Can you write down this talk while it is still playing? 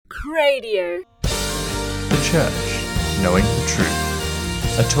Radio. The Church, Knowing the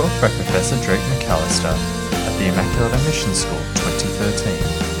Truth. A talk by Professor Drake McAllister at the Immaculata Mission School 2013,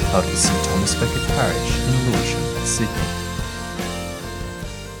 held at St Thomas Becket Parish in Lewisham, Sydney.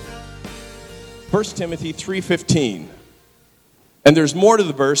 1 Timothy 3:15. And there's more to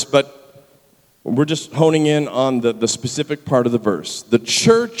the verse, but we're just honing in on the specific part of the verse. The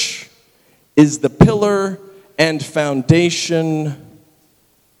church is the pillar and foundation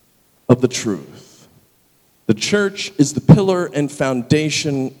of the truth. The church is the pillar and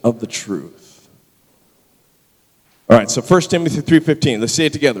foundation of the truth. All right, so 1 Timothy 3:15. Let's say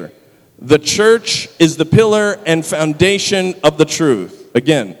it together. The church is the pillar and foundation of the truth.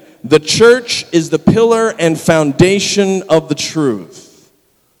 Again, the church is the pillar and foundation of the truth.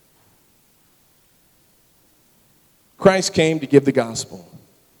 Christ came to give the gospel.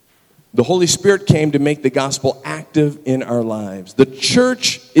 The Holy Spirit came to make the gospel active in our lives. The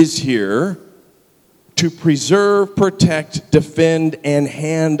church is here to preserve, protect, defend, and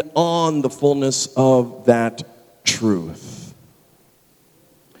hand on the fullness of that truth.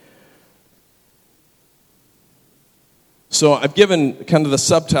 So I've given kind of the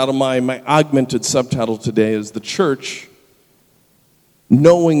subtitle, my augmented subtitle today is The Church,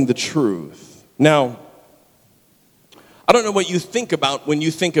 Knowing the Truth. Now, I don't know what you think about when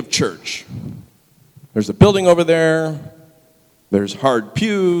you think of church. There's a building over there. There's hard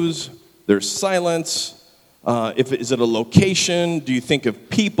pews. There's silence. Is it a location? Do you think of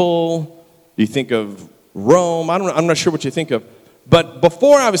people? Do you think of Rome? I'm not sure what you think of. But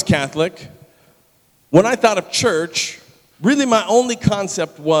before I was Catholic, when I thought of church, really my only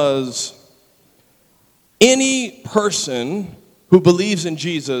concept was any person who believes in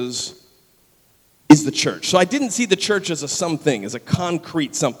Jesus is the church. So I didn't see the church as a something, as a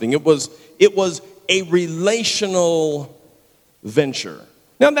concrete something. It was a relational venture.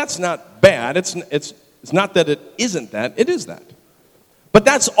 Now that's not bad. It's not that it isn't that. It is that. But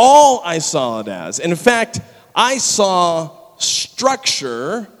that's all I saw it as. And in fact, I saw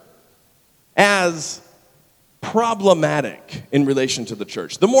structure as problematic in relation to the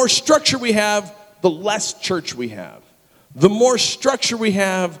church. The more structure we have, the less church we have. The more structure we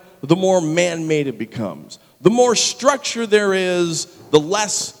have, the more man-made it becomes. The more structure there is, the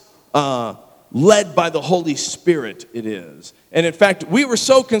less led by the Holy Spirit it is. And in fact, we were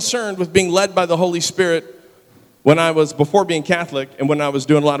so concerned with being led by the Holy Spirit before being Catholic and when I was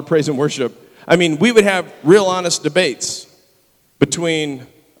doing a lot of praise and worship. I mean, we would have real honest debates between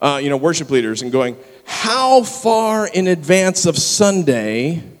worship leaders and going, how far in advance of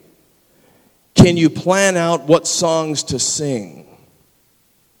Sunday can you plan out what songs to sing?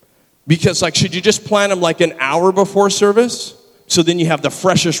 Because, should you just plan them an hour before service? So then you have the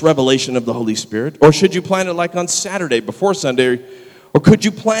freshest revelation of the Holy Spirit? Or should you plan it on Saturday before Sunday? Or could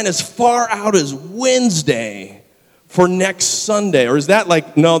you plan as far out as Wednesday for next Sunday? Or is that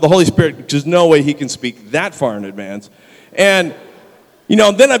no, the Holy Spirit, there's no way he can speak that far in advance. And,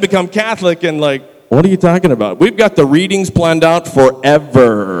 then I become Catholic and what are you talking about? We've got the readings planned out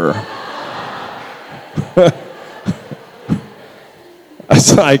forever.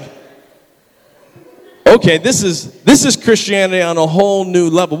 It's okay, this is Christianity on a whole new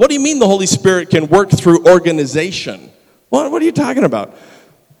level. What do you mean the Holy Spirit can work through organization? What are you talking about?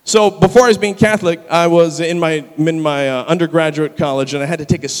 So before I was being Catholic, I was in my undergraduate college, and I had to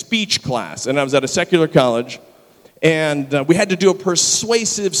take a speech class. And I was at a secular college, and we had to do a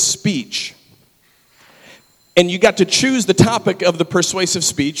persuasive speech. And you got to choose the topic of the persuasive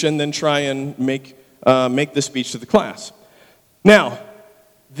speech, and then try and make the speech to the class. Now,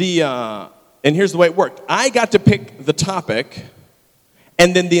 and here's the way it worked. I got to pick the topic,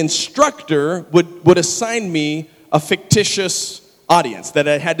 and then the instructor would assign me a fictitious audience that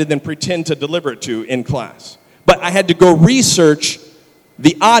I had to then pretend to deliver it to in class. But I had to go research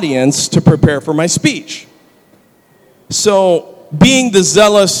the audience to prepare for my speech. So, being the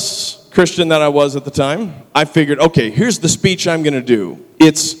zealous Christian that I was at the time, I figured, okay, here's the speech I'm going to do.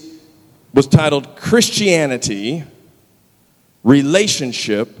 It was titled Christianity,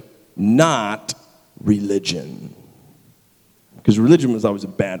 Relationship, Not Religion. Because religion was always a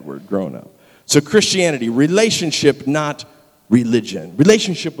bad word growing up. So Christianity, relationship, not religion.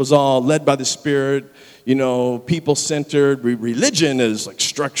 Relationship was all led by the Spirit, people-centered. Religion is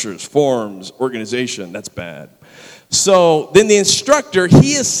structures, forms, organization. That's bad. So then the instructor,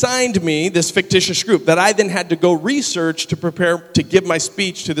 he assigned me this fictitious group that I then had to go research to prepare to give my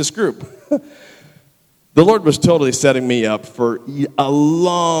speech to this group. The Lord was totally setting me up for a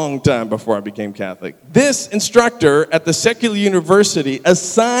long time before I became Catholic. This instructor at the secular university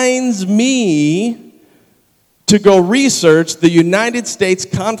assigns me to go research the United States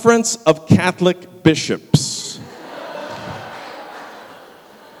Conference of Catholic Bishops.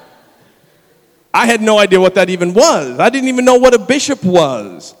 I had no idea what that even was. I didn't even know what a bishop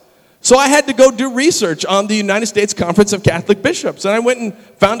was. So I had to go do research on the United States Conference of Catholic Bishops. And I went and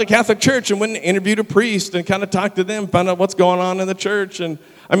found a Catholic church and went and interviewed a priest and kind of talked to them, found out what's going on in the church. And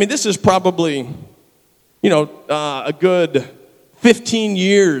I mean, this is probably, a good 15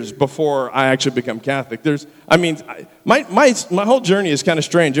 years before I actually become Catholic. My whole journey is kind of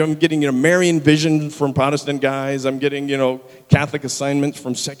strange. I'm getting, Marian vision from Protestant guys. I'm getting, Catholic assignments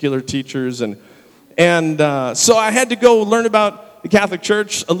from secular teachers. And so I had to go learn about the Catholic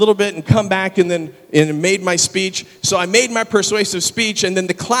Church a little bit and come back and made my speech. So I made my persuasive speech, and then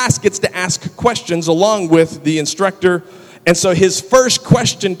the class gets to ask questions along with the instructor. And so his first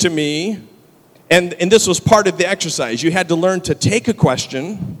question to me, and this was part of the exercise, you had to learn to take a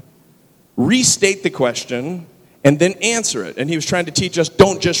question, restate the question, and then answer it. And he was trying to teach us,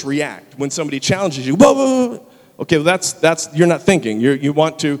 don't just react. When somebody challenges you, whoa, whoa, whoa. Okay, well that's you're not thinking. You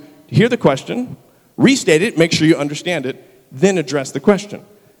want to hear the question, restate it, make sure you understand it, then address the question.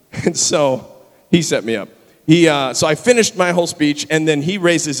 And so he set me up. So I finished my whole speech, and then he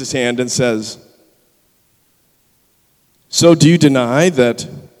raises his hand and says, so do you deny that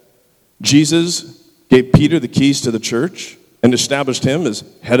Jesus gave Peter the keys to the church and established him as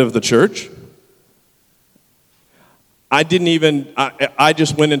head of the church? I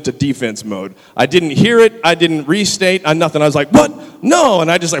just went into defense mode. I didn't hear it. I didn't restate. Nothing. I was like, what? No. And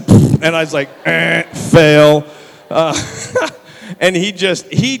I was like, fail. And he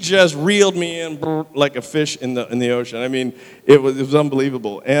just reeled me in like a fish in the ocean. I mean, it was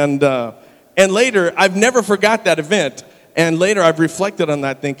unbelievable. And later, I've never forgot that event. And later, I've reflected on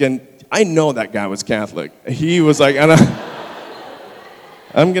that, thinking, I know that guy was Catholic. He was like,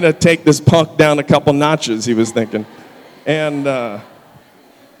 I'm gonna take this punk down a couple notches. He was thinking, and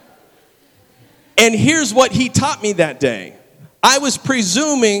here's what he taught me that day. I was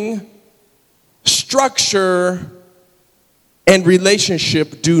presuming structure and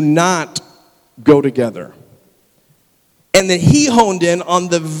relationship do not go together. And then he honed in on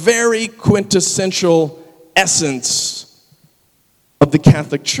the very quintessential essence of the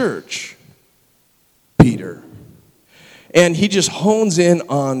Catholic Church, Peter. And he just hones in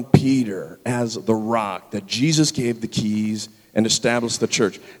on Peter as the rock that Jesus gave the keys and established the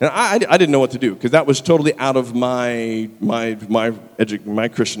church. And I didn't know what to do, because that was totally out of my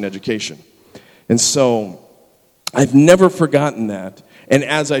Christian education. And so I've never forgotten that. And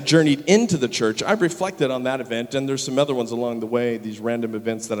as I journeyed into the church, I reflected on that event, and there's some other ones along the way, these random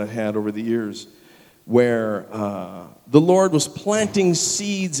events that I've had over the years, where the Lord was planting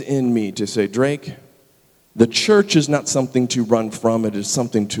seeds in me to say, Drake, the church is not something to run from, it is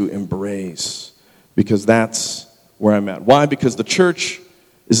something to embrace, because that's where I'm at. Why? Because the church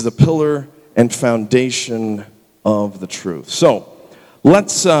is the pillar and foundation of the truth. So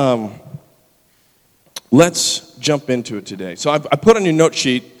let's jump into it today. So I put on your note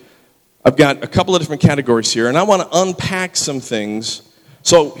sheet, I've got a couple of different categories here, and I want to unpack some things.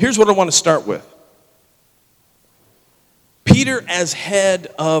 So here's what I want to start with. Peter as head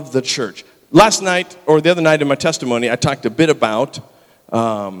of the church. Last night, or the other night in my testimony, I talked a bit about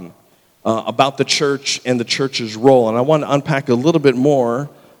the church and the church's role, and I want to unpack a little bit more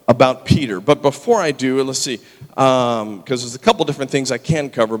about Peter. But before I do, let's see, because there's a couple different things I can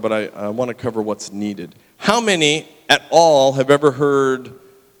cover, but I want to cover what's needed. How many at all have ever heard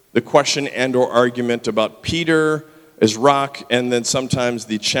the question and or argument about Peter as rock, and then sometimes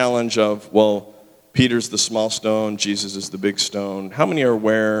the challenge of, well, Peter's the small stone, Jesus is the big stone? How many are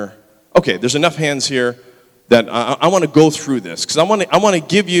aware? Okay, there's enough hands here that I want to go through this, because I want to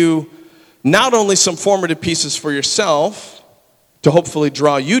give you not only some formative pieces for yourself to hopefully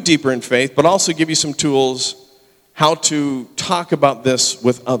draw you deeper in faith, but also give you some tools how to talk about this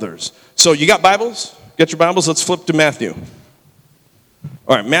with others. So you got Bibles? Get your Bibles? Let's flip to Matthew.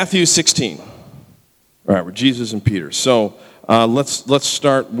 All right, Matthew 16. All right, we're Jesus and Peter. So let's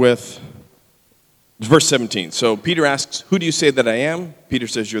start with verse 17. So Peter asks, who do you say that I am? Peter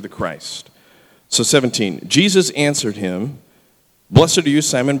says, you're the Christ. So 17, Jesus answered him, blessed are you,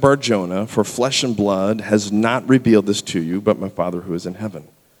 Simon Bar-Jonah, for flesh and blood has not revealed this to you, but my Father who is in heaven.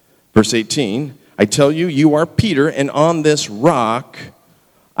 Verse 18, I tell you, you are Peter, and on this rock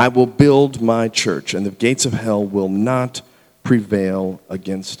I will build my church, and the gates of hell will not prevail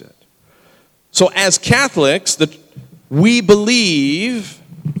against it. So as Catholics, we believe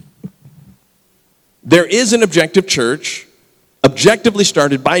there is an objective church, objectively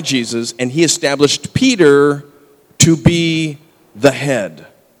started by Jesus, and he established Peter to be the head.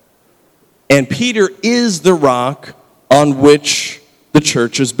 And Peter is the rock on which the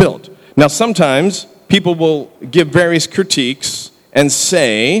church is built. Now, sometimes people will give various critiques and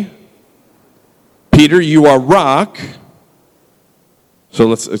say, Peter, you are rock. So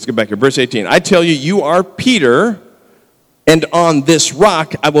let's get back here. Verse 18. I tell you, you are Peter, and on this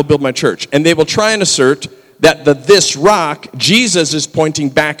rock I will build my church. And they will try and assert that this rock, Jesus is pointing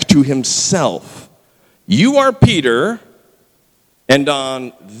back to himself. You are Peter, and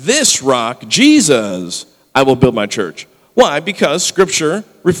on this rock, Jesus, I will build my church. Why? Because Scripture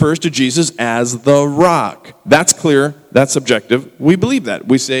refers to Jesus as the rock. That's clear. That's objective. We believe that.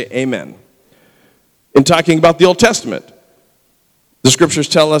 We say amen. In talking about the Old Testament, the Scriptures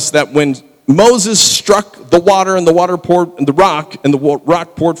tell us that when Moses struck the water and the water poured and the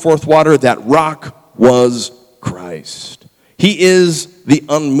rock poured forth water, that rock was Christ. He is the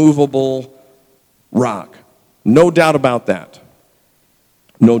unmovable rock. No doubt about that.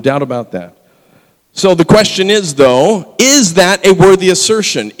 No doubt about that. So the question is, though, is that a worthy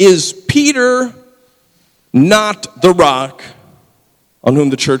assertion? Is Peter not the rock on whom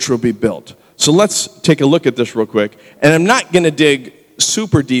the church will be built? So let's take a look at this real quick. And I'm not going to dig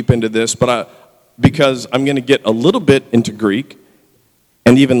super deep into this, because I'm going to get a little bit into Greek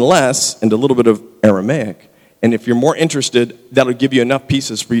and even less into a little bit of Aramaic. And if you're more interested, that'll give you enough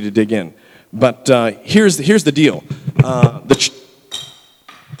pieces for you to dig in. But here's the deal.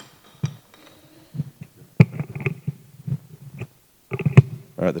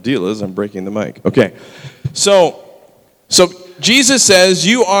 All right, the deal is I'm breaking the mic. Okay, so Jesus says,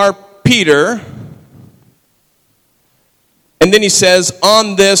 you are Peter, and then he says,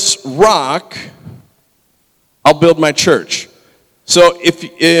 on this rock, I'll build my church. So if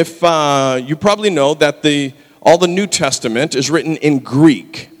you probably know that all the New Testament is written in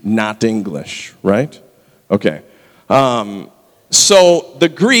Greek, not English, right? Okay. So the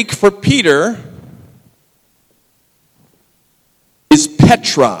Greek for Peter is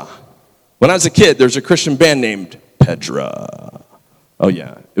Petra. When I was a kid, there's a Christian band named Petra. Oh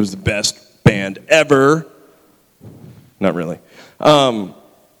yeah, it was the best band ever. Not really. And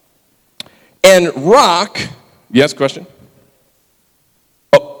rock, yes, question?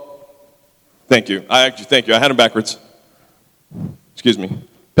 Oh, thank you. Thank you. I had them backwards. Excuse me.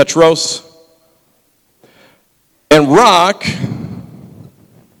 Petros. And rock,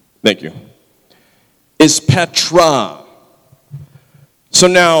 thank you, is Petra. So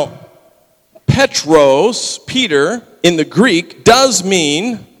now, Petros, Peter, in the Greek, does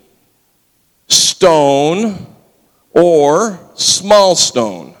mean stone or small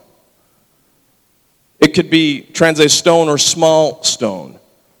stone. It could be translated stone or small stone.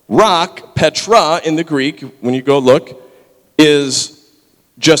 Rock, Petra, in the Greek, when you go look, is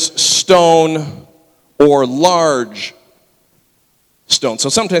just stone or large stone. So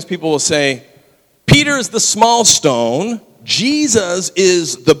sometimes people will say, Peter is the small stone, Jesus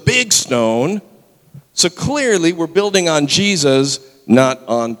is the big stone. So clearly we're building on Jesus, not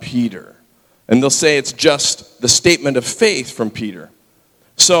on Peter. And they'll say it's just the statement of faith from Peter.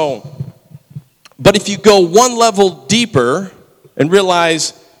 So, but if you go one level deeper and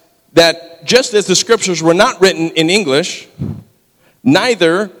realize that just as the scriptures were not written in English,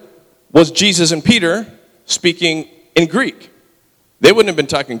 neither was Jesus and Peter speaking in Greek. They wouldn't have been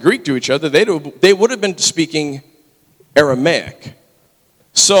talking Greek to each other. They would have been speaking Aramaic.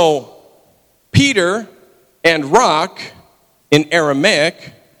 So, Peter and rock in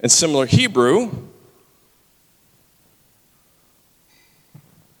Aramaic and similar Hebrew,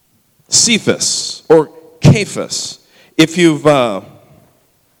 Cephas or Cephas. If you've, sorry,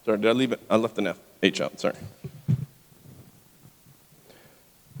 did I leave it? I left an H out, sorry.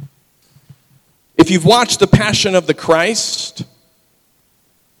 If you've watched The Passion of the Christ,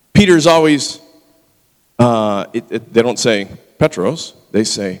 Peter's always, they don't say Petros, they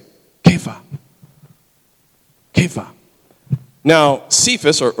say Kepha. Kepha. Now,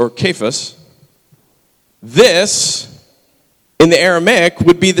 Cephas or Cephas, this in the Aramaic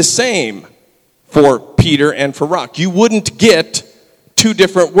would be the same for Peter and for rock. You wouldn't get two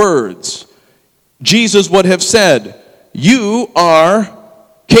different words. Jesus would have said, you are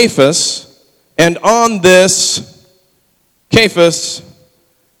Cephas, and on this Cephas,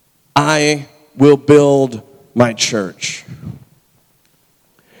 I will build my church.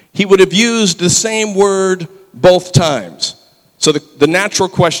 He would have used the same word both times. So the natural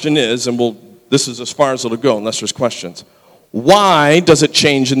question is, and this is as far as it'll go unless there's questions, why does it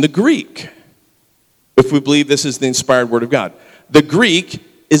change in the Greek if we believe this is the inspired word of God? The Greek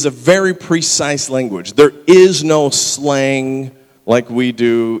is a very precise language. There is no slang like we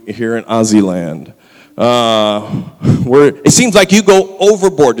do here in Aussie land. where it seems like you go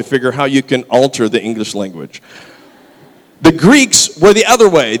overboard to figure how you can alter the English language. The Greeks were the other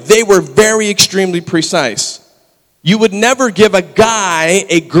way. They were very extremely precise. You would never give a guy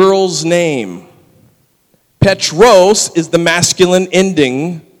a girl's name. Petros is the masculine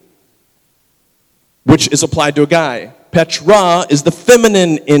ending, which is applied to a guy. Petra is the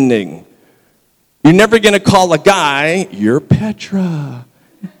feminine ending. You're never going to call a guy, "You're Petra."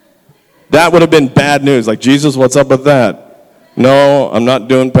 That would have been bad news. Like, Jesus, what's up with that? No, I'm not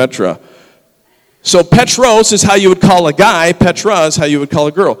doing Petra. So Petros is how you would call a guy. Petra is how you would call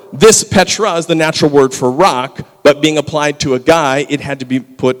a girl. This Petra is the natural word for rock, but being applied to a guy, it had to be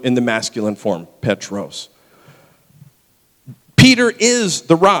put in the masculine form, Petros. Peter is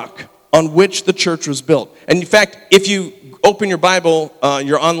the rock on which the church was built. And in fact, if you open your Bible,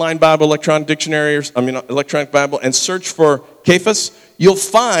 your online Bible, electronic dictionary, electronic Bible, and search for Cephas, you'll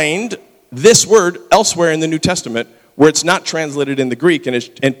find this word elsewhere in the New Testament where it's not translated in the Greek,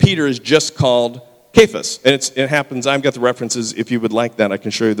 and Peter is just called Cephas. And it happens, I've got the references. If you would like that, I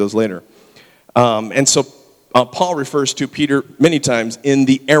can show you those later. And so Paul refers to Peter many times in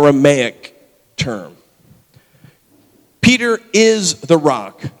the Aramaic term. Peter is the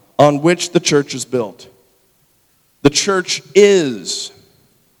rock on which the church is built. The church is,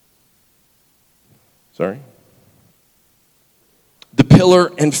 the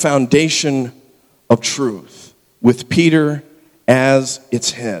pillar and foundation of truth, with Peter as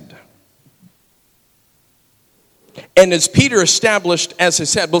its head. And as Peter established as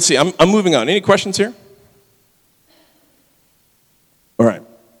his head, we'll see, I'm moving on. Any questions here? All right.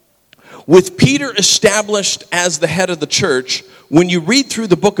 With Peter established as the head of the church, when you read through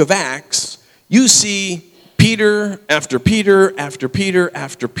the book of Acts, you see Peter after Peter after Peter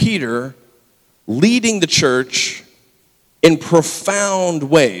after Peter leading the church in profound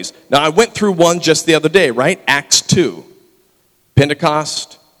ways. Now, I went through one just the other day, right? Acts 2.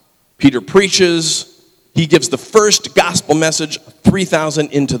 Pentecost. Peter preaches. He gives the first gospel message,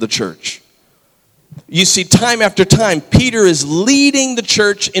 3,000 into the church. You see, time after time, Peter is leading the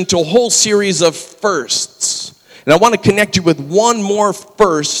church into a whole series of firsts. And I want to connect you with one more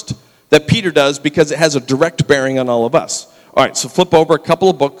first that Peter does because it has a direct bearing on all of us. All right, so flip over a couple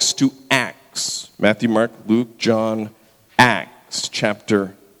of books to Acts. Matthew, Mark, Luke, John, Acts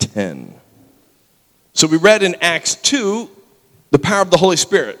chapter 10. So we read in Acts 2 the power of the Holy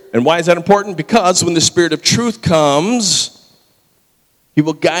Spirit. And why is that important? Because when the Spirit of truth comes, He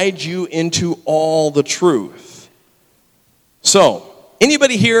will guide you into all the truth. So,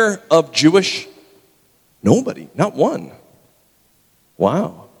 anybody here of Jewish? Nobody, not one.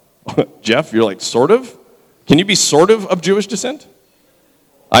 Wow. Jeff, you're like, sort of? Can you be sort of Jewish descent?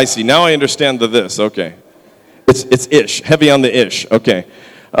 I see, now I understand the this, okay. It's ish, heavy on the ish, okay.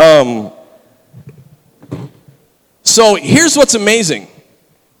 So here's what's amazing.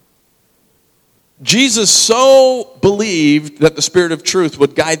 Jesus so believed that the Spirit of truth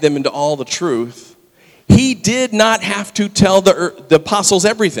would guide them into all the truth, He did not have to tell the apostles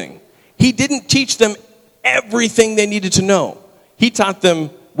everything. He didn't teach them everything they needed to know. He taught them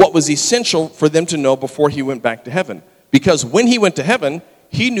what was essential for them to know before He went back to heaven. Because when He went to heaven,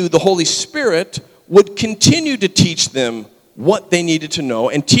 He knew the Holy Spirit would continue to teach them what they needed to know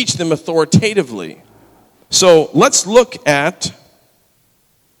and teach them authoritatively. So let's look at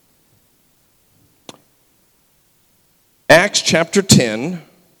Acts chapter 10.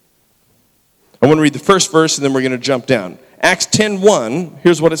 I want to read the first verse and then we're going to jump down. Acts 10:1,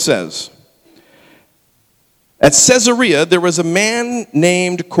 here's what it says. At Caesarea, there was a man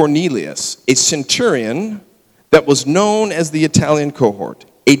named Cornelius, a centurion that was known as the Italian cohort,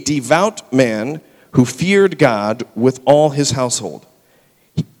 a devout man who feared God with all his household.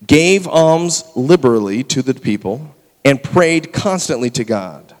 He gave alms liberally to the people and prayed constantly to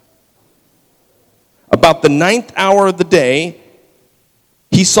God. About the 9th hour of the day,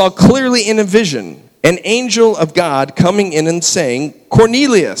 he saw clearly in a vision an angel of God coming in and saying,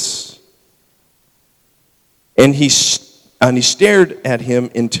 "Cornelius." And he stared at him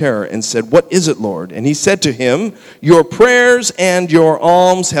in terror and said, "What is it, Lord?" And he said to him, "Your prayers and your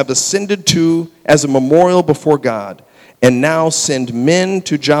alms have ascended to as a memorial before God. And now send men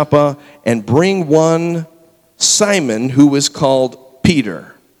to Joppa and bring one Simon who is called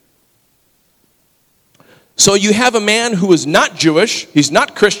Peter." So you have a man who is not Jewish, he's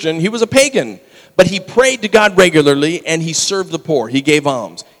not Christian, he was a pagan, but he prayed to God regularly and he served the poor, he gave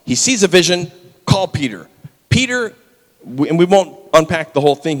alms. He sees a vision, call Peter. Peter, and we won't unpack the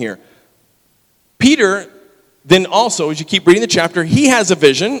whole thing here. Peter, then also, as you keep reading the chapter, he has a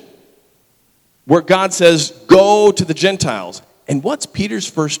vision where God says, "Go to the Gentiles." And what's Peter's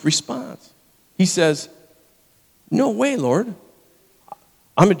first response? He says, no way, Lord.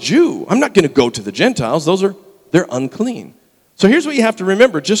 I'm a Jew. I'm not going to go to the Gentiles. They're unclean. So here's what you have to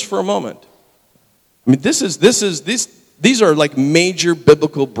remember just for a moment. I mean, these are like major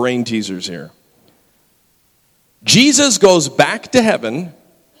biblical brain teasers here. Jesus goes back to heaven,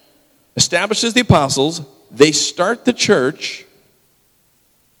 establishes the apostles, they start the church,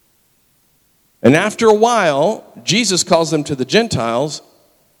 and after a while, Jesus calls them to the Gentiles,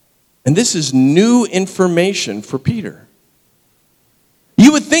 and this is new information for Peter.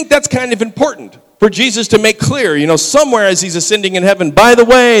 You would think that's kind of important for Jesus to make clear, somewhere as he's ascending in heaven, by the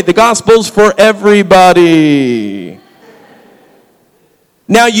way, the gospel's for everybody.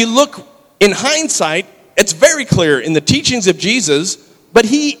 Now you look in hindsight, it's very clear in the teachings of Jesus, but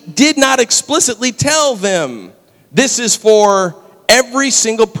he did not explicitly tell them this is for every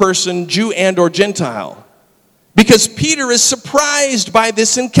single person, Jew and or Gentile. Because Peter is surprised by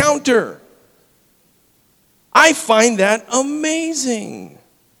this encounter. I find that amazing.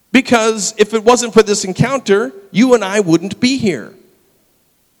 Because if it wasn't for this encounter, you and I wouldn't be here.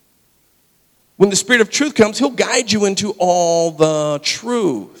 When the Spirit of truth comes, he'll guide you into all the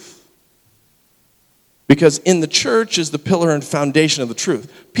truth. Because in the church is the pillar and foundation of the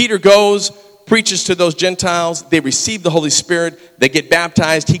truth. Peter goes, preaches to those Gentiles, they receive the Holy Spirit, they get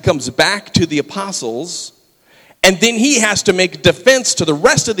baptized, he comes back to the apostles, and then he has to make defense to the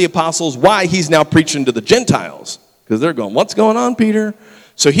rest of the apostles why he's now preaching to the Gentiles. Because they're going, what's going on, Peter?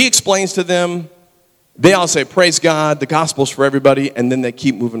 So he explains to them, they all say, praise God, the gospel's for everybody, and then they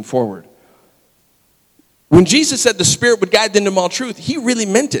keep moving forward. When Jesus said the Spirit would guide them to all truth, he really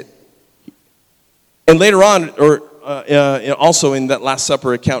meant it. And later on, also in that Last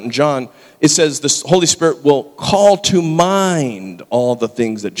Supper account in John, it says the Holy Spirit will call to mind all the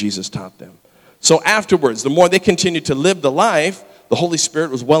things that Jesus taught them. So afterwards, the more they continued to live the life, the Holy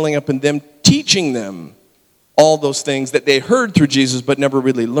Spirit was welling up in them, teaching them all those things that they heard through Jesus but never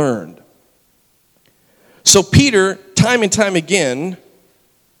really learned. So Peter, time and time again,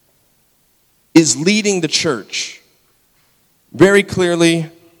 is leading the church very clearly,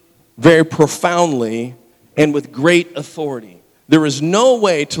 very profoundly, and with great authority. There is no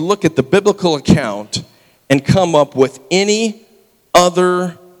way to look at the biblical account and come up with any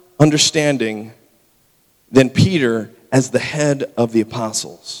other understanding than Peter as the head of the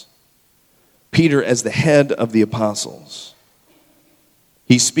apostles. Peter as the head of the apostles.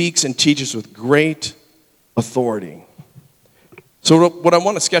 He speaks and teaches with great authority. So what I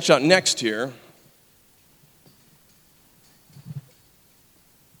want to sketch out next here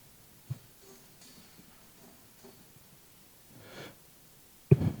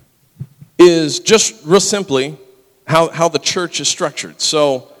is just real simply how the church is structured.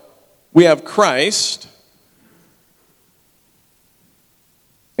 So we have Christ,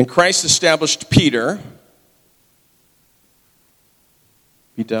 and Christ established Peter,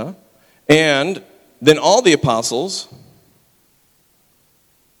 and then all the apostles.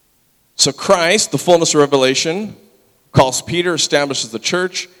 So Christ, the fullness of revelation, calls Peter, establishes the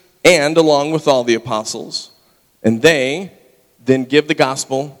church, and along with all the apostles, and they then give the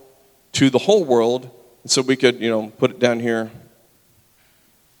gospel to the whole world. And so we could, put it down here.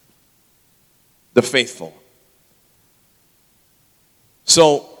 The faithful.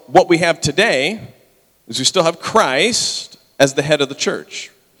 So what we have today is we still have Christ as the head of the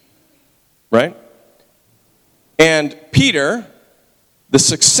church. Right? And Peter, the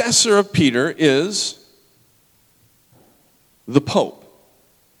successor of Peter, is the Pope.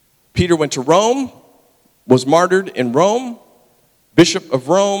 Peter went to Rome, was martyred in Rome, Bishop of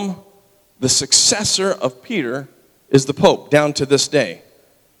Rome. The successor of Peter is the Pope down to this day.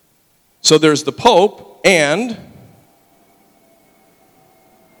 So there's the Pope and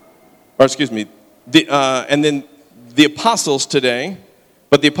then the apostles today.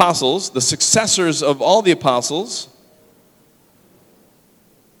 But the apostles, the successors of all the apostles,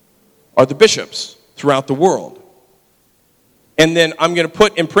 are the bishops throughout the world. And then I'm going to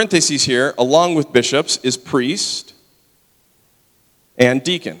put in parentheses here, along with bishops, is priest and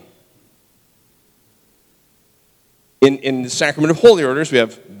deacon. In the sacrament of holy orders, we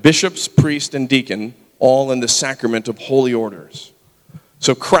have bishops, priest, and deacon, all in the sacrament of holy orders.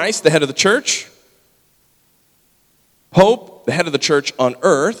 So Christ, the head of the church, Pope, the head of the church on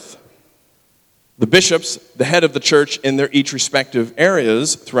earth, the bishops, the head of the church in their each respective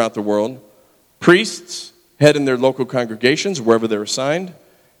areas throughout the world, priests, head in their local congregations, wherever they're assigned,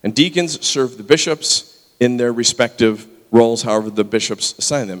 and deacons serve the bishops in their respective roles, however the bishops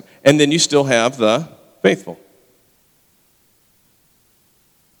assign them. And then you still have the faithful.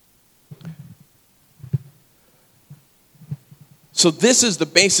 So this is the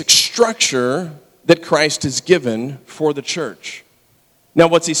basic structure that Christ has given for the church. Now,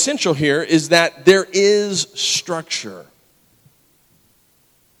 what's essential here is that there is structure.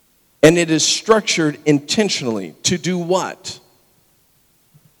 And it is structured intentionally to do what?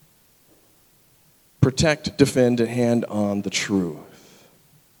 Protect, defend, and hand on the truth.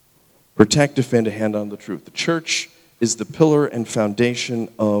 Protect, defend, and hand on the truth. The church is the pillar and foundation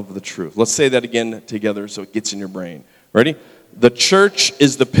of the truth. Let's say that again together so it gets in your brain. Ready? The church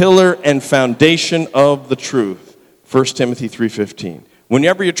is the pillar and foundation of the truth. 1 Timothy 3:15.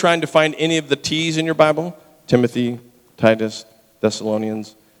 Whenever you're trying to find any of the T's in your Bible, Timothy, Titus,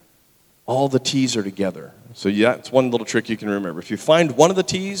 Thessalonians, all the T's are together. So yeah, it's one little trick you can remember. If you find one of the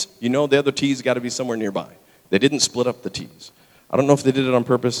T's, you know the other T's got to be somewhere nearby. They didn't split up the T's. I don't know if they did it on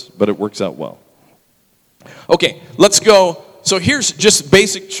purpose, but it works out well. Okay, let's go. So here's just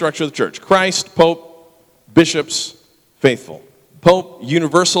basic structure of the church. Christ, Pope, bishops, faithful. Pope,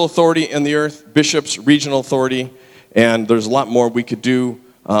 universal authority in the earth. Bishops, regional authority. And there's a lot more we could do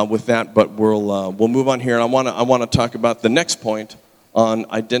with that, but we'll move on here. And I want to talk about the next point on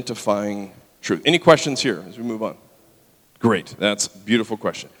identifying truth. Any questions here as we move on? Great, that's a beautiful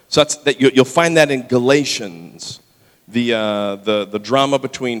question. So you'll find that in Galatians, the drama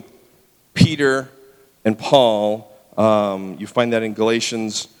between Peter and Paul. You find that in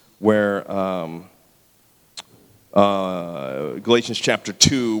Galatians, where Galatians chapter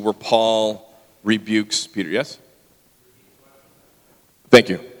 2, where Paul rebukes Peter. Yes? Thank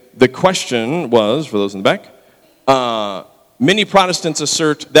you. The question was, for those in the back, many Protestants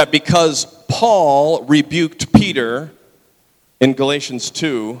assert that because Paul rebuked Peter in Galatians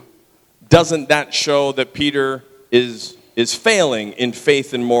 2, doesn't that show that Peter is failing in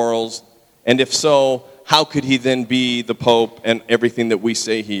faith and morals? And if so, how could he then be the Pope and everything that we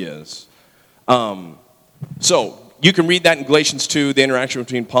say he is? So you can read that in Galatians 2, the interaction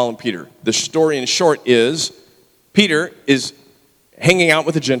between Paul and Peter. The story in short is Peter is hanging out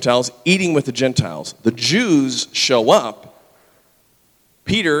with the Gentiles, eating with the Gentiles. The Jews show up.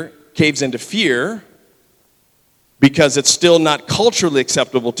 Peter caves into fear because it's still not culturally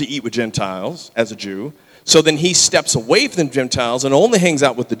acceptable to eat with Gentiles as a Jew. So then he steps away from the Gentiles and only hangs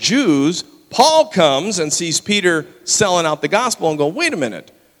out with the Jews. Paul comes and sees Peter selling out the gospel and go, wait a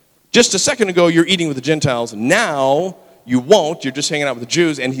minute. Just a second ago you're eating with the Gentiles. Now you won't. You're just hanging out with the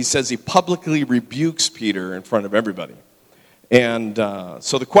Jews. And he says he publicly rebukes Peter in front of everybody. And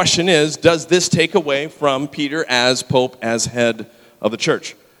so the question is, does this take away from Peter as Pope, as head of the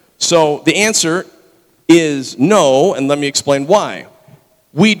church? So the answer is no, and let me explain why.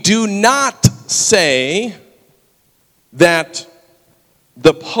 We do not say that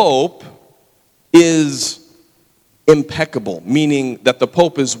the Pope is impeccable, meaning that the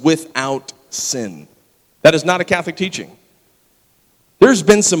Pope is without sin. That is not a Catholic teaching. There's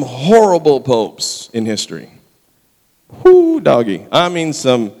been some horrible popes in history. Whoo, doggy. I mean,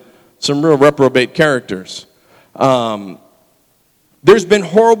 some real reprobate characters. There's been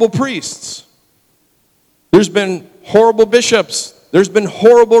horrible priests. There's been horrible bishops. There's been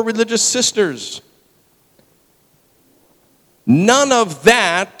horrible religious sisters. None of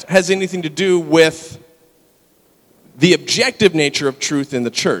that has anything to do with the objective nature of truth in the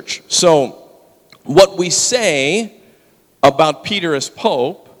church. So, what we say about Peter as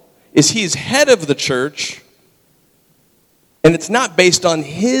Pope is he's head of the church. And it's not based on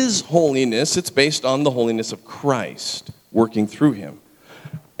his holiness, it's based on the holiness of Christ working through him.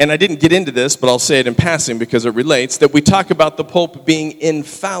 And I didn't get into this, but I'll say it in passing because it relates, that we talk about the Pope being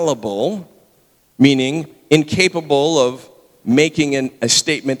infallible, meaning incapable of making a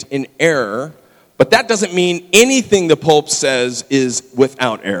statement in error. But that doesn't mean anything the Pope says is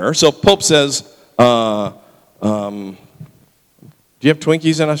without error. So Pope says, do you have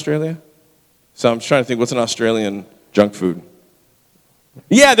Twinkies in Australia? So I'm just trying to think, what's an Australian junk food?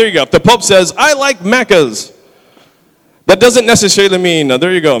 Yeah, there you go. If the Pope says, I like Maccas, that doesn't necessarily mean,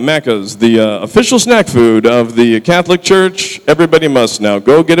 there you go, Maccas, the official snack food of the Catholic Church. Everybody must now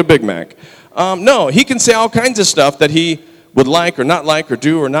go get a Big Mac. No, he can say all kinds of stuff that he would like or not like or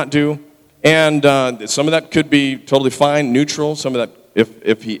do or not do. And some of that could be totally fine, neutral. Some of that,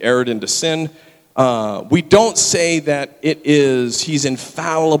 if he erred into sin. We don't say that he's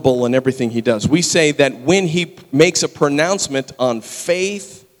infallible in everything he does. We say that when he makes a pronouncement on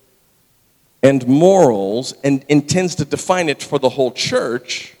faith and morals and intends to define it for the whole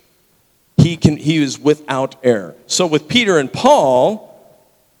church, he is without error. So with Peter and Paul,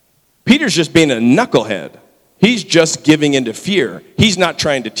 Peter's just being a knucklehead. He's just giving into fear. He's not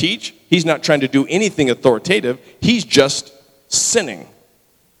trying to teach. He's not trying to do anything authoritative. He's just sinning,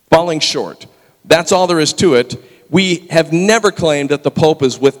 falling short. That's all there is to it. We have never claimed that the Pope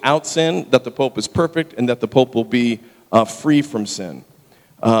is without sin, that the Pope is perfect, and that the Pope will be free from sin.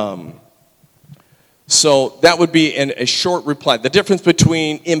 So that would be a short reply. The difference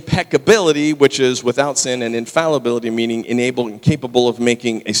between impeccability, which is without sin, and infallibility, meaning enabled and capable of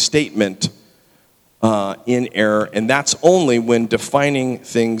making a statement in error, and that's only when defining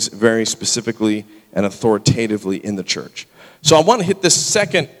things very specifically and authoritatively in the church. So I want to hit this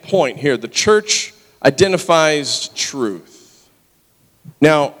second point here. The church identifies truth.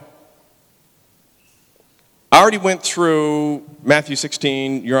 Now, I already went through Matthew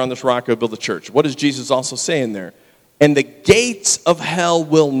 16, you're on this rock, I'll build a church. What does Jesus also say in there? And the gates of hell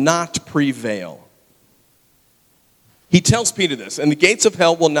will not prevail. He tells Peter this, and the gates of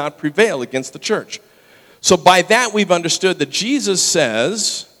hell will not prevail against the church. So by that we've understood that Jesus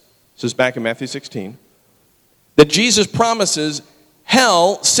says, this is back in Matthew 16, that Jesus promises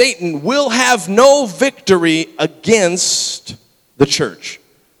hell, Satan, will have no victory against the church.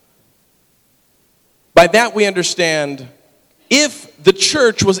 By that we understand if the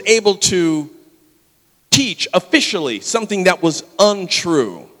church was able to teach officially something that was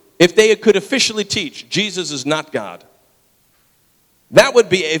untrue, if they could officially teach Jesus is not God, that would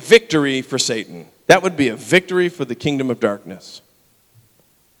be a victory for Satan. That would be a victory for the kingdom of darkness.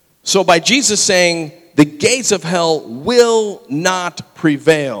 So by Jesus saying the gates of hell will not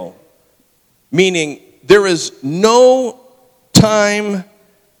prevail, meaning there is no time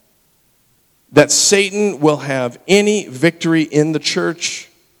that Satan will have any victory in the church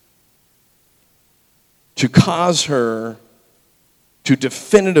to cause her to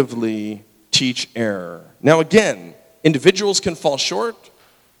definitively teach error. Now again, individuals can fall short,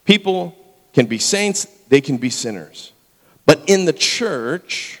 people can be saints, they can be sinners. But in the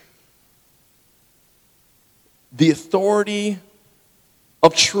church, the authority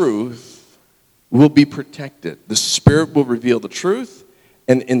of truth will be protected. The Spirit will reveal the truth,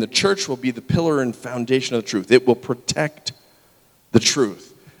 and in the church will be the pillar and foundation of the truth. It will protect the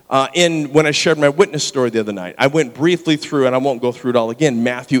truth. When I shared my witness story the other night, I went briefly through, and I won't go through it all again,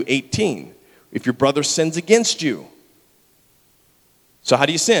 Matthew 18. If your brother sins against you. So how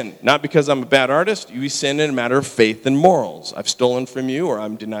do you sin? Not because I'm a bad artist. You sin in a matter of faith and morals. I've stolen from you, or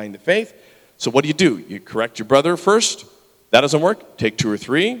I'm denying the faith. So what do? You correct your brother first. That doesn't work. Take 2 or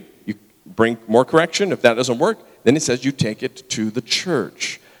 3. You bring more correction. If that doesn't work, then it says you take it to the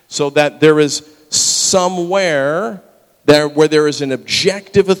church. So that there is somewhere there where there is an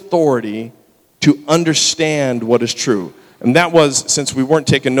objective authority to understand what is true. And that was, since we weren't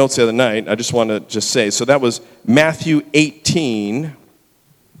taking notes the other night, I just want to say, so that was Matthew 18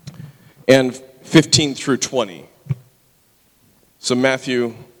 and 15 through 20. So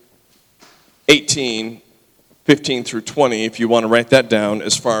Matthew 18, 15 through 20, if you want to write that down,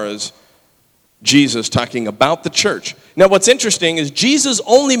 as far as Jesus talking about the church. Now what's interesting is Jesus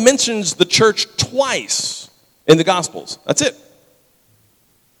only mentions the church twice in the Gospels. That's it.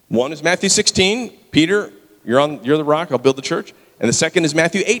 One is Matthew 16, Peter, you're the rock, I'll build the church. And the second is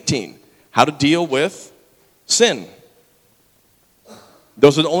Matthew 18, how to deal with sin.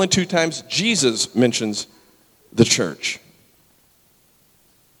 Those are the only 2 times Jesus mentions the church.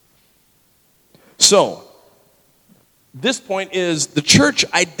 So, this point is the church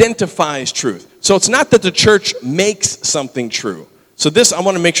identifies truth. So it's not that the church makes something true. So this, I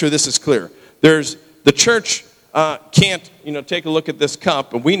want to make sure this is clear. The church can't, take a look at this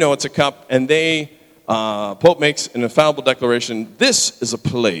cup, and we know it's a cup, and Pope makes an infallible declaration, this is a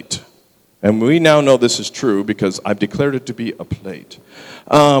plate. And we now know this is true because I've declared it to be a plate.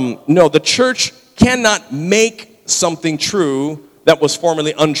 No, the church cannot make something true that was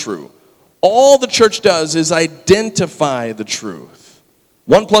formerly untrue. All the church does is identify the truth.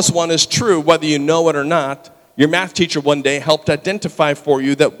 1 + 1 is true whether you know it or not. Your math teacher one day helped identify for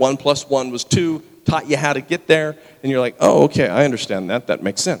you that 1 + 1 was 2, taught you how to get there, and you're like, oh, okay, I understand that. That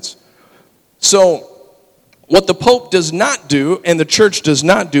makes sense. So what the Pope does not do and the church does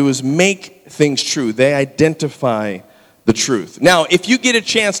not do is make things true. They identify the truth. Now, if you get a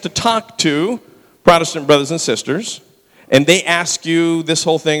chance to talk to Protestant brothers and sisters, and they ask you this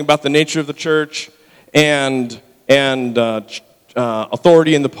whole thing about the nature of the church and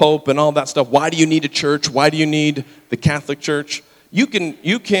authority in the Pope and all that stuff, why do you need a church? Why do you need the Catholic Church? You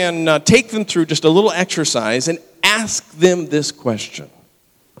can take them through just a little exercise and ask them this question.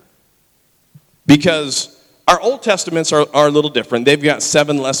 Because our Old Testaments are a little different. They've got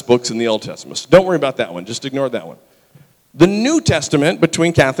 7 less books in the Old Testament. So don't worry about that one. Just ignore that one. The New Testament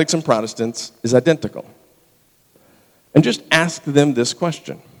between Catholics and Protestants is identical. And just ask them this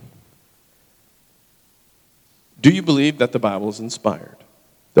question. Do you believe that the Bible is inspired?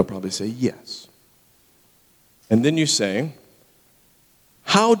 They'll probably say yes. And then you say,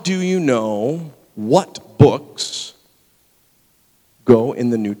 how do you know what books go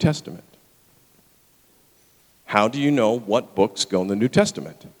in the New Testament? How do you know what books go in the New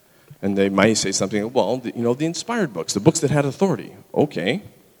Testament? And they might say something, well, the inspired books, the books that had authority. Okay.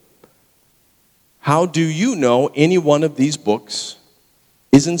 How do you know any one of these books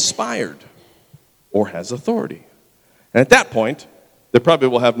is inspired or has authority? And at that point, they probably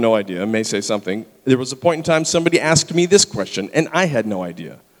will have no idea, may say something. There was a point in time somebody asked me this question, and I had no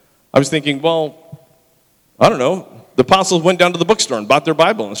idea. I was thinking, well, I don't know. The apostles went down to the bookstore and bought their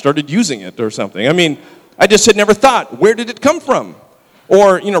Bible and started using it or something. I mean, I just had never thought, where did it come from?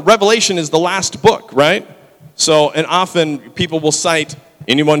 Or, Revelation is the last book, right? So, and often people will cite,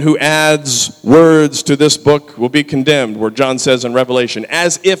 anyone who adds words to this book will be condemned, where John says in Revelation,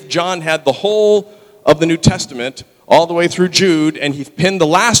 as if John had the whole of the New Testament all the way through Jude, and he pinned the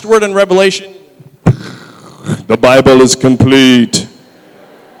last word in Revelation, the Bible is complete.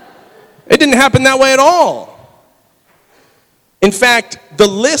 It didn't happen that way at all. In fact, the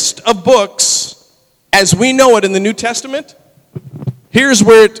list of books, as we know it in the New Testament, here's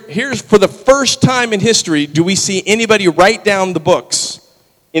for the first time in history, do we see anybody write down the books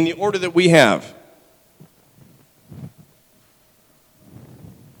in the order that we have.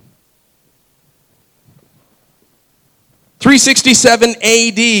 367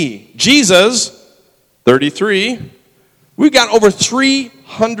 AD, Jesus, 33. We've got over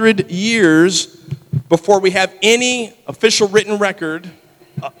 300 years before we have any official written record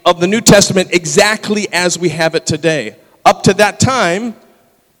of the New Testament exactly as we have it today. Up to that time,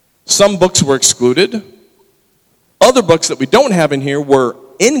 some books were excluded. Other books that we don't have in here were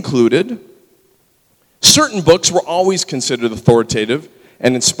included. Certain books were always considered authoritative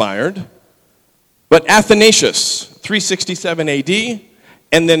and inspired. But Athanasius, 367 AD,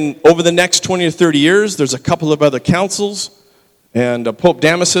 and then over the next 20 or 30 years, there's a couple of other councils, and Pope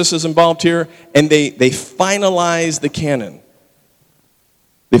Damasus is involved here, and they finalize the canon.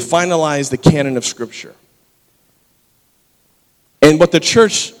 They finalize the canon of Scripture. And what the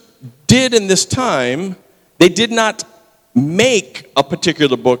church did in this time, they did not make a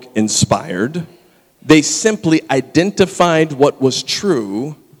particular book inspired. They simply identified what was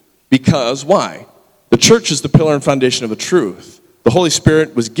true because, why? The church is the pillar and foundation of the truth. The Holy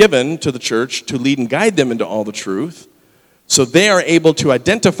Spirit was given to the church to lead and guide them into all the truth. So they are able to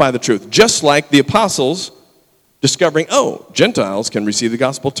identify the truth, just like the apostles discovering, Gentiles can receive the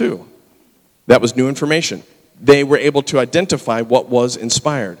gospel too. That was new information. They were able to identify what was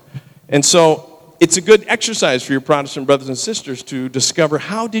inspired. And so it's a good exercise for your Protestant brothers and sisters to discover,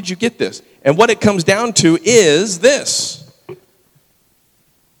 how did you get this? And what it comes down to is this.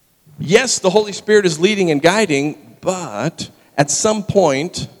 Yes, the Holy Spirit is leading and guiding, but at some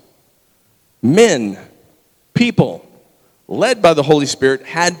point, people, led by the Holy Spirit,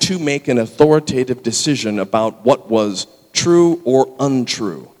 had to make an authoritative decision about what was true or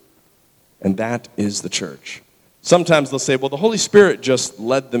untrue. And that is the church. Sometimes they'll say, well, the Holy Spirit just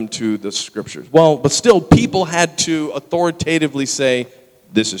led them to the Scriptures. Well, but still, people had to authoritatively say,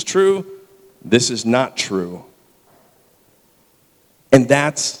 this is true, this is not true. And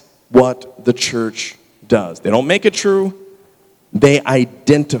that's what the church does. They don't make it true, they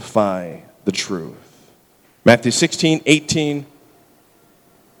identify the truth. Matthew 16, 18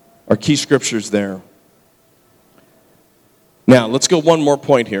 are key scriptures there. Now, let's go one more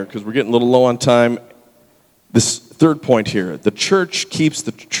point here, because we're getting a little low on time. This third point here, the church keeps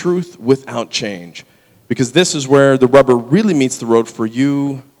the truth without change, because this is where the rubber really meets the road for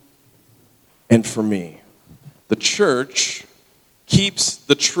you and for me. The church keeps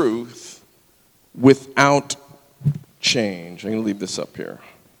the truth without change. I'm going to leave this up here.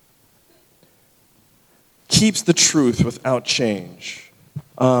 Keeps the truth without change.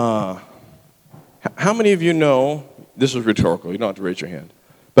 How many of you know, this is rhetorical, you don't have to raise your hand,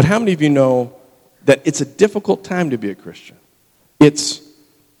 but how many of you know that it's a difficult time to be a Christian? It's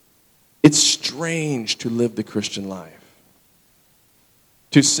strange to live the Christian life.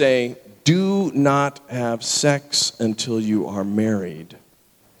 To say, do not have sex until you are married.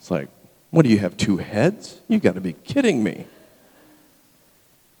 It's like, what do you have, two heads? You got to be kidding me.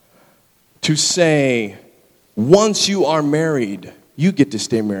 To say, once you are married, you get to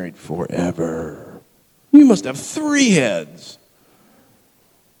stay married forever. You must have three heads.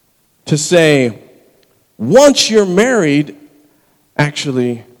 To say, once you're married,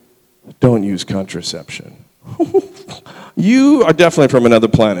 actually, don't use contraception. You are definitely from another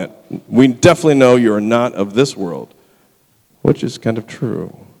planet. We definitely know you are not of this world, which is kind of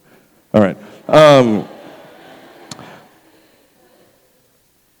true. All right.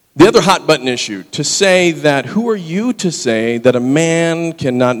 The other hot button issue, to say that, who are you to say that a man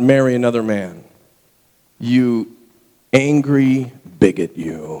cannot marry another man? You angry bigot,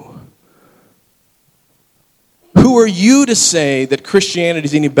 you. Who are you to say that Christianity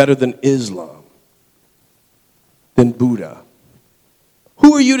is any better than Islam, than Buddha?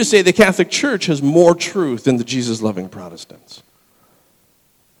 Who are you to say the Catholic Church has more truth than the Jesus-loving Protestants?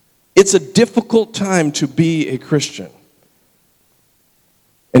 It's a difficult time to be a Christian.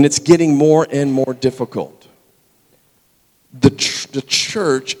 And it's getting more and more difficult. The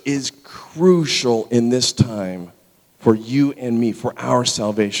church is crucial in this time for you and me, for our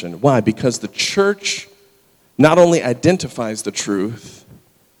salvation. Why? Because the church not only identifies the truth,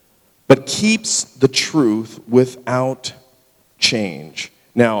 but keeps the truth without change.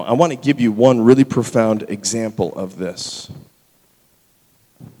 Now, I want to give you one really profound example of this.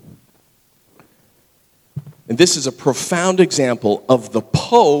 And this is a profound example of the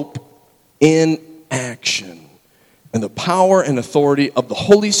Pope in action and the power and authority of the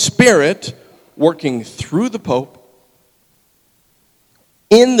Holy Spirit working through the Pope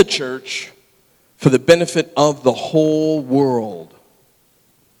in the church for the benefit of the whole world.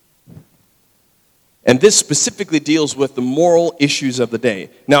 And this specifically deals with the moral issues of the day.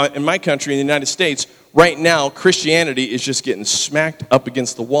 Now, in my country, in the United States, right now, Christianity is just getting smacked up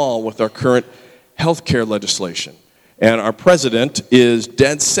against the wall with our current healthcare legislation. And our president is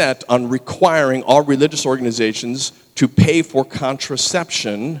dead set on requiring all religious organizations to pay for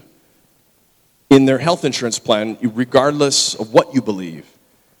contraception in their health insurance plan, regardless of what you believe.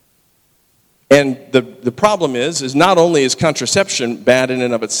 And the problem is not only is contraception bad in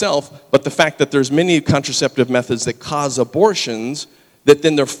and of itself, but the fact that there's many contraceptive methods that cause abortions, that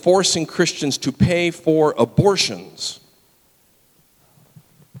then they're forcing Christians to pay for abortions.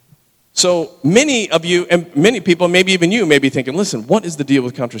 So many of you, and many people, maybe even you, may be thinking, listen, what is the deal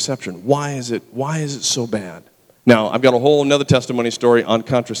with contraception? Why is it so bad? Now, I've got a whole another testimony story on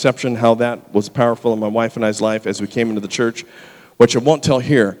contraception, how that was powerful in my wife and I's life as we came into the church, which I won't tell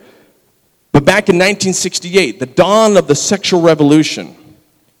here. But back in 1968, the dawn of the sexual revolution,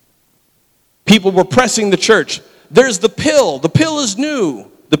 people were pressing the church. There's the pill. The pill is new.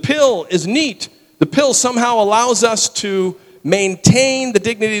 The pill is neat. The pill somehow allows us to maintain the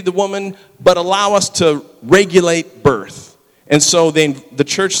dignity of the woman, but allow us to regulate birth. And so the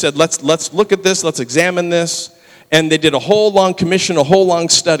church said, let's look at this, let's examine this. And they did a whole long commission, a whole long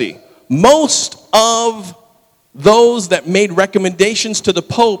study. Most of those that made recommendations to the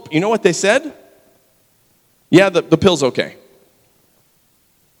Pope, you know what they said? Yeah, the pill's okay.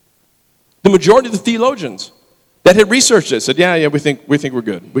 The majority of the theologians that had researched it said, yeah, we think we're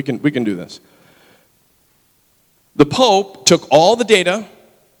good. We can do this. The Pope took all the data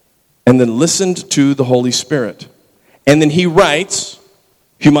and then listened to the Holy Spirit. And then he writes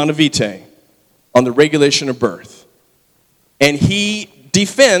Humanae Vitae on the regulation of birth. And he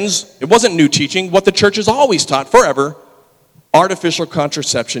defends, it wasn't new teaching, what the church has always taught forever, artificial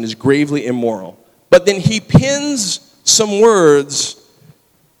contraception is gravely immoral. But then he pins some words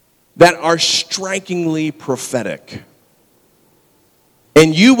that are strikingly prophetic.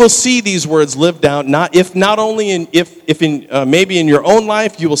 And you will see these words lived out, maybe in your own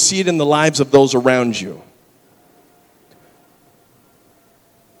life, you will see it in the lives of those around you.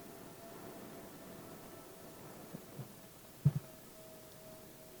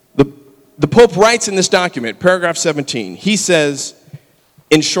 The Pope writes in this document, paragraph 17, he says,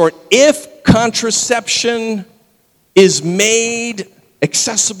 in short, if contraception is made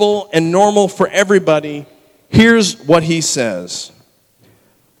accessible and normal for everybody, here's what he says.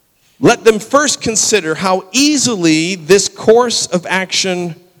 Let them first consider how easily this course of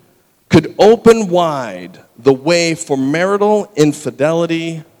action could open wide the way for marital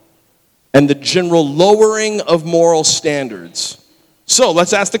infidelity and the general lowering of moral standards. So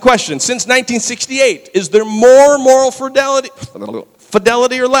let's ask the question, since 1968, is there more moral fidelity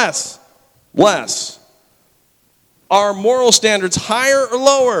or less? Less. Are moral standards higher or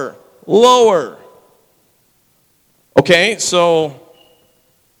lower? Lower. Okay, so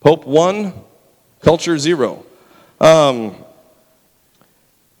Pope 1, culture 0.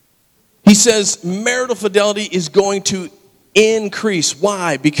 He says marital fidelity is going to increase.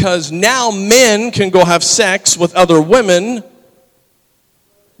 Why? Because now men can go have sex with other women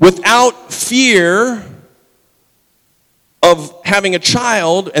without fear of having a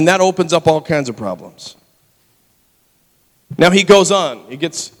child, and that opens up all kinds of problems. Now he goes on. He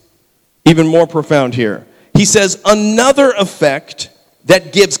gets even more profound here. He says, another effect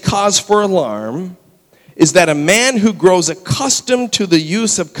that gives cause for alarm is that a man who grows accustomed to the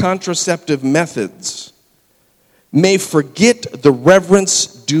use of contraceptive methods may forget the reverence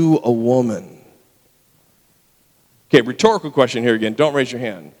do a woman? Okay, rhetorical question here again. Don't raise your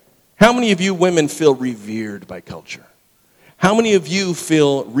hand. How many of you women feel revered by culture? How many of you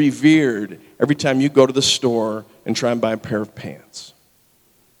feel revered every time you go to the store and try and buy a pair of pants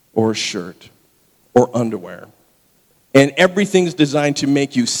or a shirt or underwear? And everything's designed to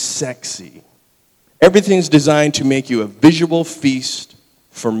make you sexy. Everything's designed to make you a visual feast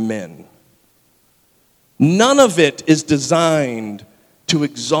for men. None of it is designed to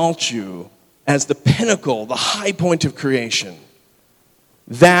exalt you as the pinnacle, the high point of creation.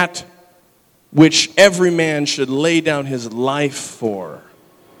 That which every man should lay down his life for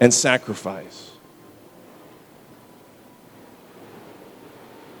and sacrifice.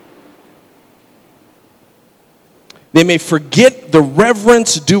 They may forget the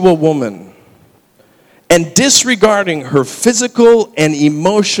reverence due a woman, and disregarding her physical and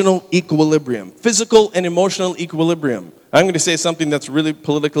emotional equilibrium. Physical and emotional equilibrium. I'm going to say something that's really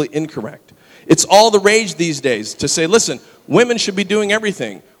politically incorrect. It's all the rage these days to say, listen, women should be doing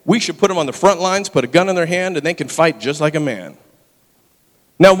everything. We should put them on the front lines, put a gun in their hand, and they can fight just like a man.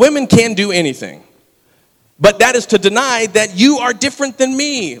 Now, women can do anything. But that is to deny that you are different than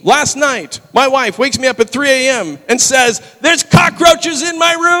me. Last night, my wife wakes me up at 3 a.m. and says, there's cockroaches in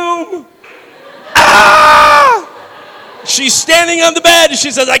my room. Ah! She's standing on the bed and she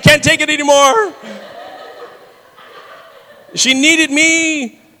says, I can't take it anymore. She needed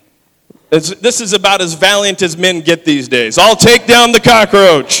me. This is about as valiant as men get these days. I'll take down the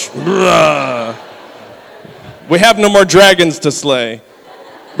cockroach. We have no more dragons to slay.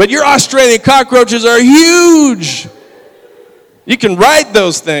 But your Australian cockroaches are huge. You can ride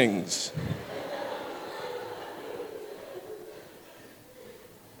those things.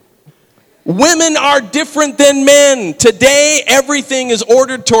 Women are different than men. Today, everything is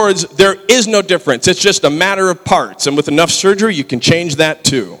ordered towards there is no difference. It's just a matter of parts. And with enough surgery, you can change that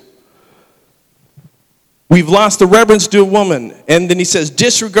too. We've lost the reverence to a woman. And then he says,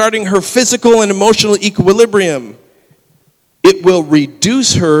 disregarding her physical and emotional equilibrium, it will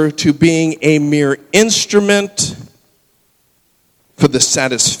reduce her to being a mere instrument for the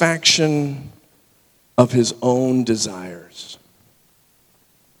satisfaction of his own desires.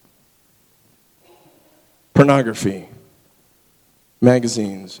 Pornography,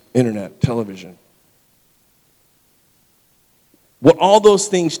 magazines, internet, television. What all those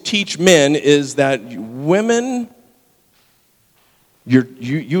things teach men is that women,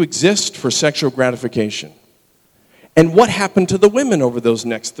 you exist for sexual gratification. And what happened to the women over those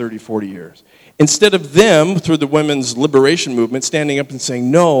next 30, 40 years? Instead of them, through the women's liberation movement, standing up and saying,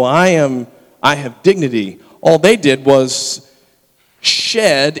 no, I have dignity, all they did was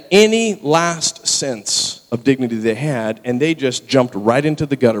shed any last sense of dignity they had, and they just jumped right into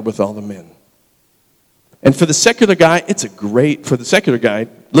the gutter with all the men. And for the secular guy, for the secular guy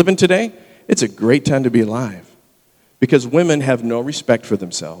living today, it's a great time to be alive. Because women have no respect for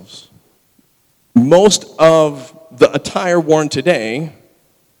themselves. Most of the attire worn today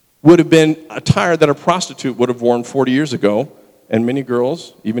would have been attire that a prostitute would have worn 40 years ago. And many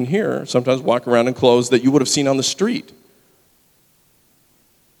girls, even here, sometimes walk around in clothes that you would have seen on the street.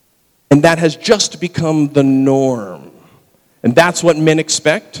 And that has just become the norm. And that's what men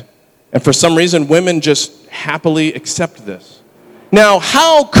expect. And for some reason, women just happily accept this. Now,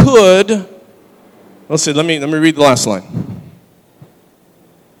 how could... Let's see, let me read the last line.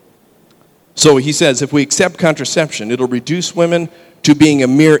 So he says, if we accept contraception, it'll reduce women to being a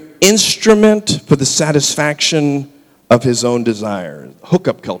mere instrument for the satisfaction of his own desires.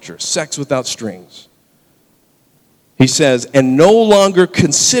 Hookup culture, sex without strings. He says, and no longer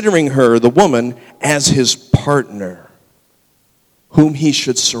considering her, the woman, as his partner, whom he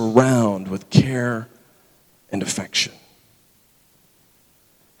should surround with care and affection.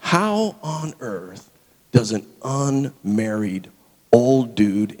 How on earth does an unmarried old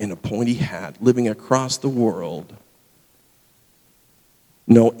dude in a pointy hat living across the world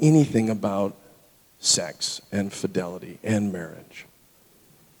know anything about sex and fidelity and marriage?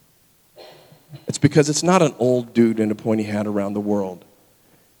 It's because it's not an old dude in a pointy hat around the world.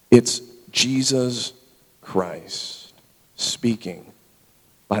 It's Jesus Christ speaking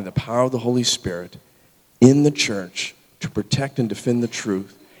by the power of the Holy Spirit in the church to protect and defend the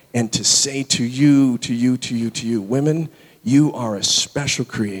truth and to say to you, women, you are a special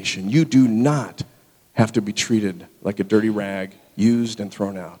creation. You do not have to be treated like a dirty rag, used and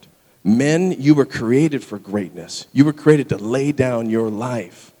thrown out. Men, you were created for greatness. You were created to lay down your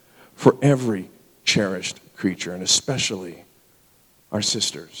life for every cherished creature, and especially our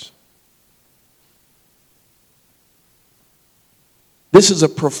sisters. This is a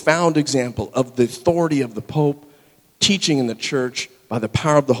profound example of the authority of the Pope teaching in the church by the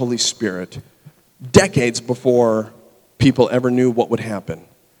power of the Holy Spirit decades before people ever knew what would happen.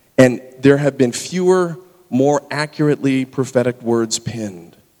 And there have been fewer, more accurately prophetic words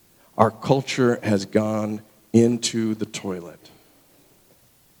penned. Our culture has gone into the toilet.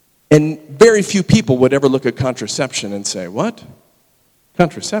 And very few people would ever look at contraception and say, what?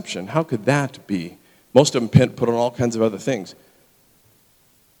 Contraception? How could that be? Most of them put on all kinds of other things.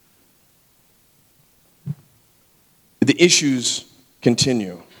 The issues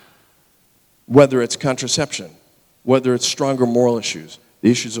continue. Whether it's contraception, whether it's stronger moral issues,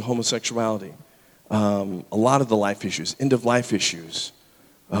 the issues of homosexuality, a lot of the life issues, end-of-life issues,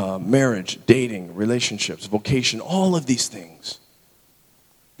 marriage, dating, relationships, vocation, all of these things.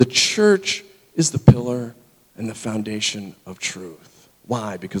 The church is the pillar and the foundation of truth.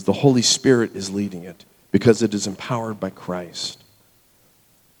 Why? Because the Holy Spirit is leading it, because it is empowered by Christ.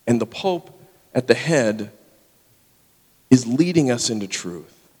 And the Pope at the head is leading us into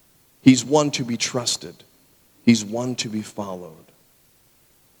truth. He's one to be trusted. He's one to be followed.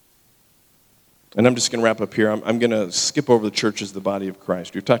 And I'm just going to wrap up here. I'm going to skip over the church as the body of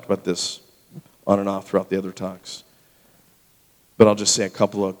Christ. We've talked about this on and off throughout the other talks. But I'll just say a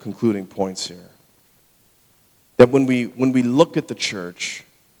couple of concluding points here. That when we look at the church,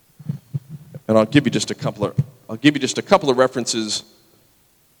 and I'll give you just a couple of references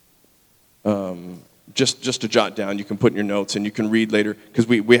just to jot down. You can put in your notes and you can read later, because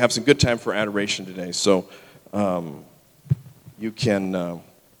we have some good time for adoration today. So you can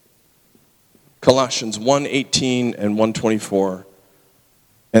Colossians 1:18 and 1:24,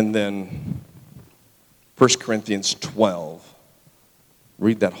 and then 1 Corinthians 12.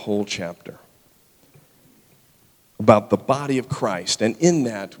 Read that whole chapter about the body of Christ. And in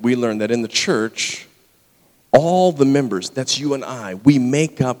that, we learn that in the church, all the members, that's you and I, we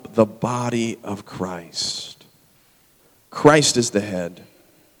make up the body of Christ. Christ is the head.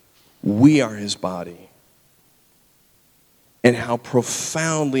 We are his body. And how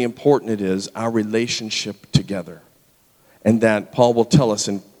profoundly important it is, our relationship together. And that Paul will tell us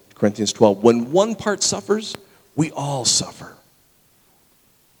in Corinthians 12, when one part suffers, we all suffer.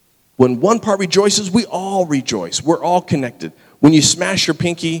 When one part rejoices, we all rejoice. We're all connected. When you smash your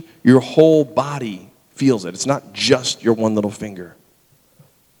pinky, your whole body feels it. It's not just your one little finger.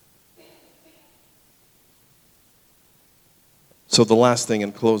 So the last thing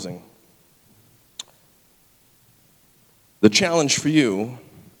in closing. The challenge for you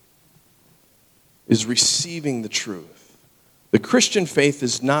is receiving the truth. The Christian faith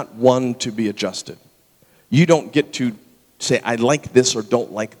is not one to be adjusted. You don't get to say, I like this or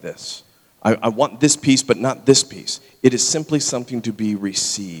don't like this. I want this piece but not this piece. It is simply something to be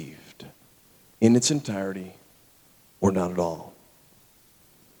received in its entirety or not at all.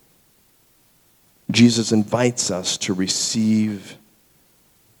 Jesus invites us to receive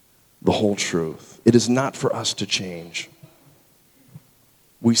the whole truth. It is not for us to change.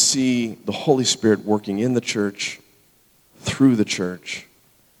 We see the Holy Spirit working in the church, through the church,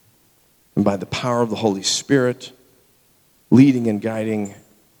 and by the power of the Holy Spirit, leading and guiding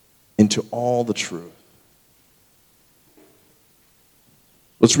into all the truth.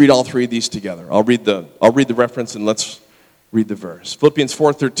 Let's read all three of these together. I'll read the reference and let's read the verse. Philippians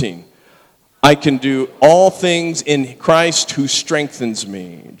 4:13. I can do all things in Christ who strengthens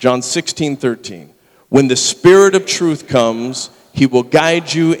me. John 16:13. When the Spirit of truth comes, he will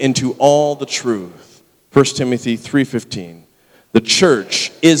guide you into all the truth. 1 Timothy 3:15. The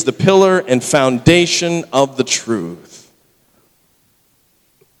church is the pillar and foundation of the truth.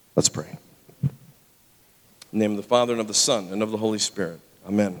 Let's pray. In the name of the Father, and of the Son, and of the Holy Spirit.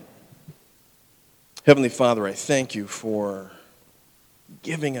 Amen. Heavenly Father, I thank you for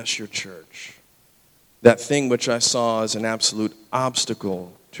giving us your church. That thing which I saw as an absolute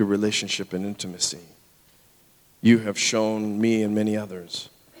obstacle to relationship and intimacy. You have shown me and many others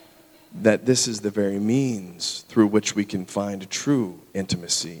that this is the very means through which we can find true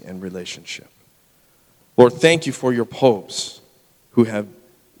intimacy and relationship. Lord, thank you for your popes who have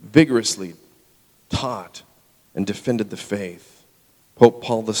vigorously taught and defended the faith. Pope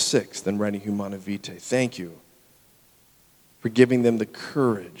Paul VI, in writing Humanae Vitae, thank you for giving them the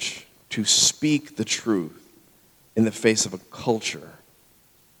courage to speak the truth in the face of a culture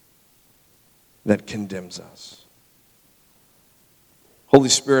that condemns us. Holy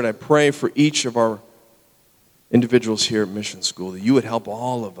Spirit, I pray for each of our individuals here at Mission School that you would help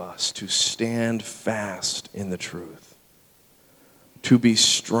all of us to stand fast in the truth, to be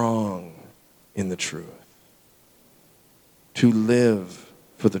strong in the truth, to live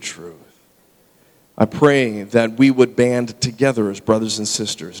for the truth. I pray that we would band together as brothers and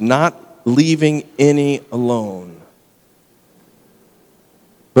sisters, not leaving any alone,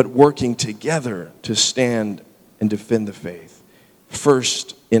 but working together to stand and defend the faith,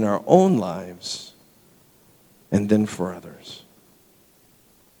 first in our own lives and then for others.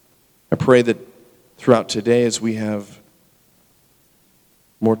 I pray that throughout today, as we have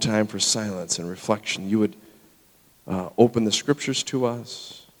more time for silence and reflection, you would open the scriptures to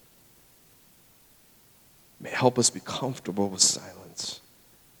us. May help us be comfortable with silence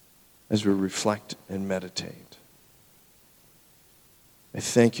as we reflect and meditate. I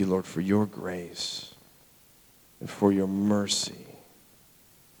thank you, Lord, for your grace and for your mercy.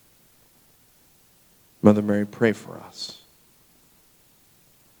 Mother Mary, pray for us.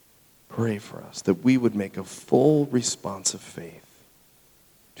 Pray for us that we would make a full response of faith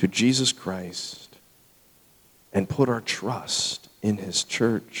to Jesus Christ and put our trust in his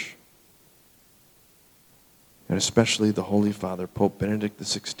church, and especially the Holy Father, Pope Benedict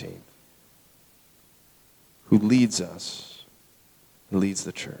XVI, who leads us and leads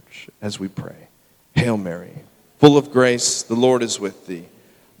the church as we pray. Hail Mary, full of grace, the Lord is with thee.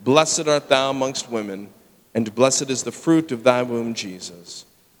 Blessed art thou amongst women, and blessed is the fruit of thy womb, Jesus.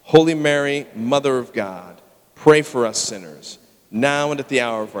 Holy Mary, Mother of God, pray for us sinners, now and at the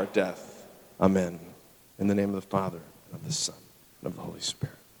hour of our death. Amen. In the name of the Father, and of the Son, and of the Holy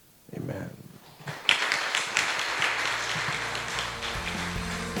Spirit. Amen.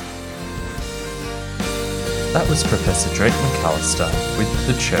 That was Professor Drake McAllister with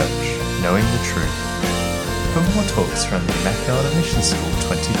The Church, Knowing the Truth. For more talks from the Immaculata Mission School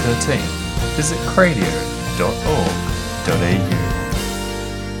 2013, visit cradio.org.au.